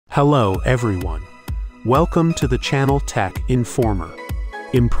Hello everyone. Welcome to the channel Tech Informer.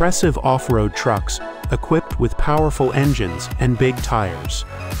 Impressive off-road trucks equipped with powerful engines and big tires,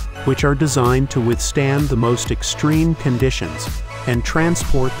 which are designed to withstand the most extreme conditions and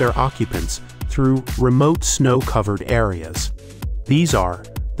transport their occupants through remote snow-covered areas. These are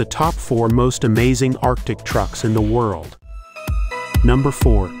the top 4 most amazing Arctic trucks in the world. Number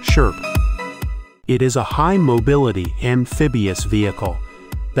 4. Sherp. It is a high-mobility amphibious vehicle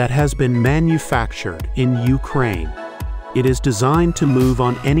that has been manufactured in Ukraine. It is designed to move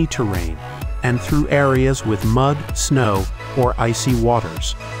on any terrain and through areas with mud, snow, or icy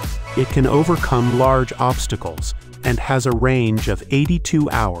waters. It can overcome large obstacles and has a range of 82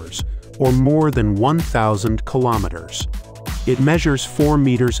 hours or more than 1,000 kilometers. It measures 4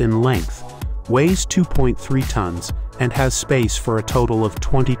 meters in length, weighs 2.3 tons, and has space for a total of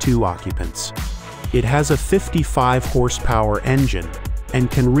 22 occupants. It has a 55 horsepower engine and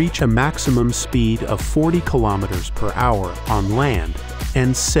can reach a maximum speed of 40 kilometers per hour on land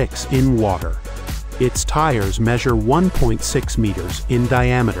and 6 in water. Its tires measure 1.6 meters in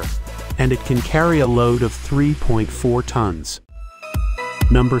diameter, and it can carry a load of 3.4 tons.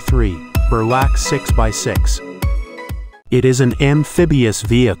 Number 3. Burlak 6x6. It is an amphibious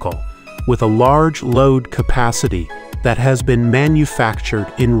vehicle with a large load capacity that has been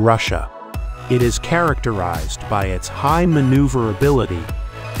manufactured in Russia. It is characterized by its high maneuverability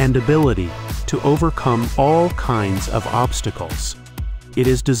and ability to overcome all kinds of obstacles. It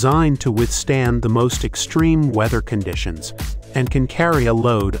is designed to withstand the most extreme weather conditions and can carry a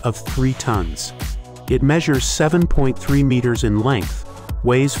load of 3 tons. It measures 7.3 meters in length,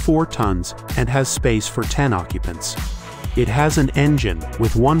 weighs 4 tons, and has space for 10 occupants. It has an engine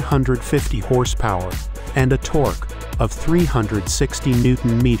with 150 horsepower and a torque of 360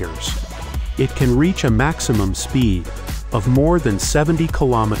 Newton meters. It can reach a maximum speed of more than 70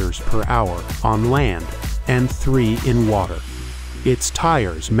 kilometers per hour on land and 3 in water. Its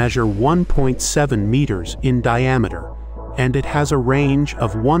tires measure 1.7 meters in diameter, and it has a range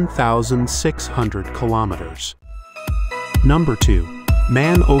of 1,600 kilometers. Number 2.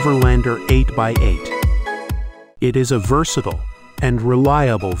 Overlander 8x8. It is a versatile and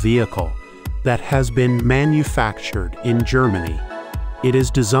reliable vehicle that has been manufactured in Germany. It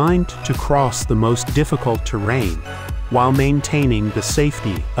is designed to cross the most difficult terrain while maintaining the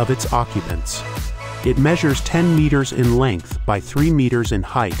safety of its occupants. It measures 10 meters in length by 3 meters in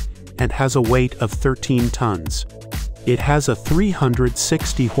height and has a weight of 13 tons. It has a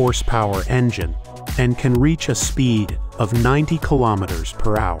 360 horsepower engine and can reach a speed of 90 kilometers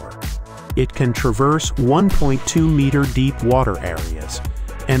per hour. It can traverse 1.2 meter deep water areas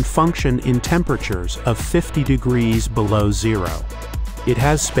and function in temperatures of 50 degrees below zero. It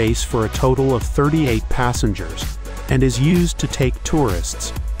has space for a total of 38 passengers and is used to take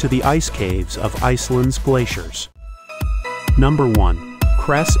tourists to the ice caves of Iceland's glaciers. Number 1.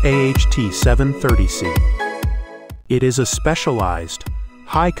 KRESS AHT 730C. It is a specialized,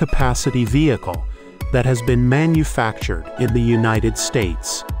 high-capacity vehicle that has been manufactured in the United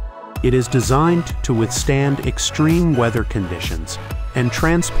States. It is designed to withstand extreme weather conditions and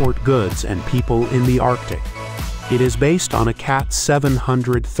transport goods and people in the Arctic. It is based on a CAT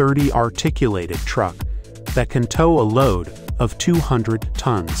 730 articulated truck that can tow a load of 200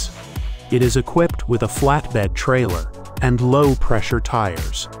 tons. It is equipped with a flatbed trailer and low-pressure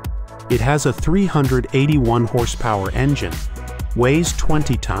tires. It has a 381 horsepower engine, weighs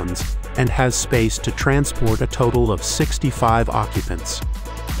 20 tons, and has space to transport a total of 65 occupants.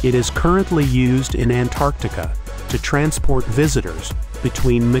 It is currently used in Antarctica to transport visitors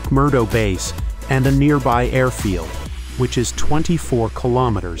between McMurdo Base and a nearby airfield, which is 24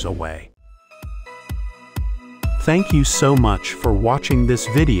 kilometers away. Thank you so much for watching this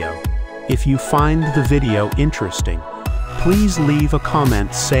video. If you find the video interesting, please leave a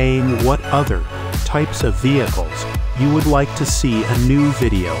comment saying what other types of vehicles you would like to see a new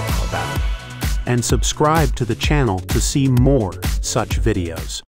video about, and subscribe to the channel to see more such videos.